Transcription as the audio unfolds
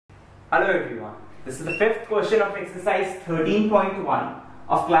Hello everyone, this is the fifth question of exercise 13.1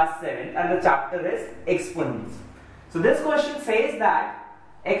 of class 7 and the chapter is exponents. So this question says that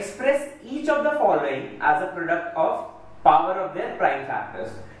express each of the following as a product of power of their prime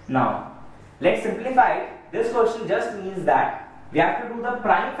factors. Now let's simplify it. This question just means that we have to do the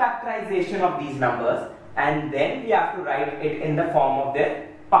prime factorization of these numbers and then we have to write it in the form of their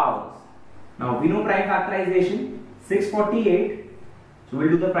powers. Now we know prime factorization 648. So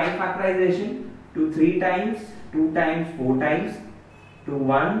we'll do the prime factorization to 3 times, 2 times, 4 times, to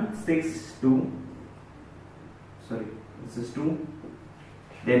 162. Sorry, this is 2.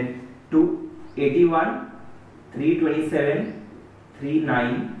 Then 2, 81, 327,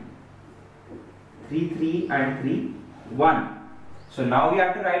 39, 33 and 3, 1. So now we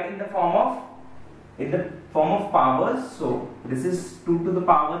have to write in the form of powers. So this is 2 to the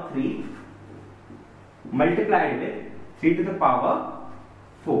power 3 multiplied with 3 to the power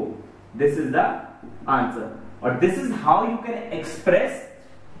 4. This is the answer, or this is how you can express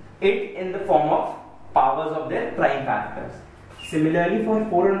it in the form of powers of their prime factors. Similarly for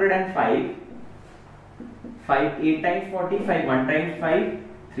 405, 5 8 times 40, 5 1 times 5,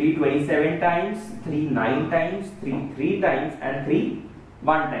 3 27 times, 3 9 times, 3 3 times and 3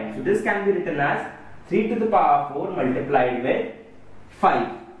 1 times. So this can be written as 3 to the power 4 multiplied with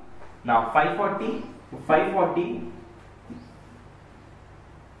 5. Now 540,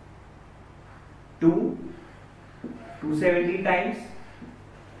 270 times,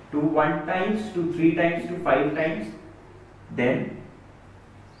 2 1 times, 2 3 times, 2 5 times, then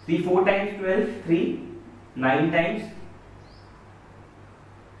 3 4 times 12, 3 9 times,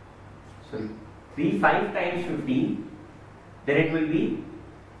 3 5 times 15, then it will be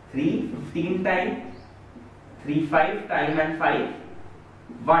 3 15 times, 3 5 time and 5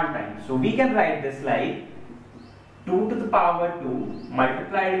 1 time. So we can write this like 2 to the power 2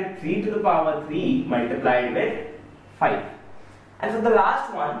 multiplied with 3 to the power 3 multiplied with 5. And for the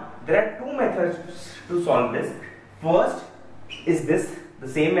last one, there are two methods to solve this. First is this, the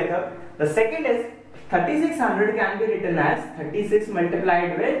same method. The second is 3600 can be written as 36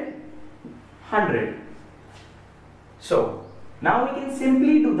 multiplied with 100. So now we can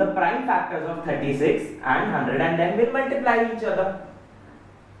simply do the prime factors of 36 and 100 and then we'll multiply each other.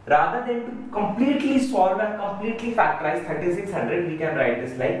 Rather than to completely solve and completely factorize 3600, we can write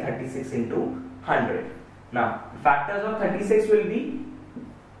this like 36 into 100. Now, factors of 36 will be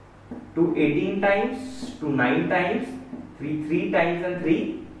 2 18 times, 2 9 times, 3 3 times and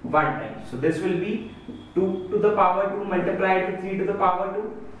 3 1 times. So this will be 2 to the power 2 multiplied with 3 to the power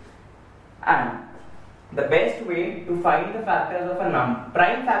 2. And the best way to find the factors of a number,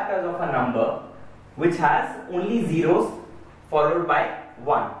 prime factors of a number which has only zeros followed by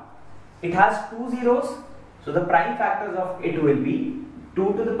 1. It has 2 zeros, so the prime factors of it will be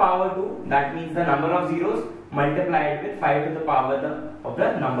 2 to the power 2, that means the number of zeros, multiplied with 5 to the power of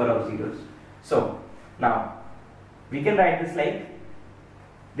the number of zeros. So now we can write this like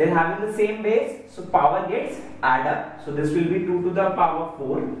they're having the same base, so power gets add up. So this will be 2 to the power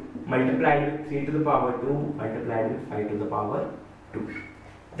 4 multiplied with 3 to the power 2 multiplied with 5 to the power 2.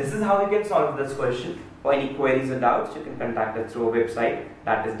 This is how you can solve this question. For any queries or doubts, you can contact us through our website,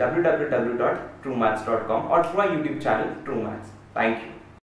 that is www.truemaths.com, or through our YouTube channel, Truemaths. Thank you.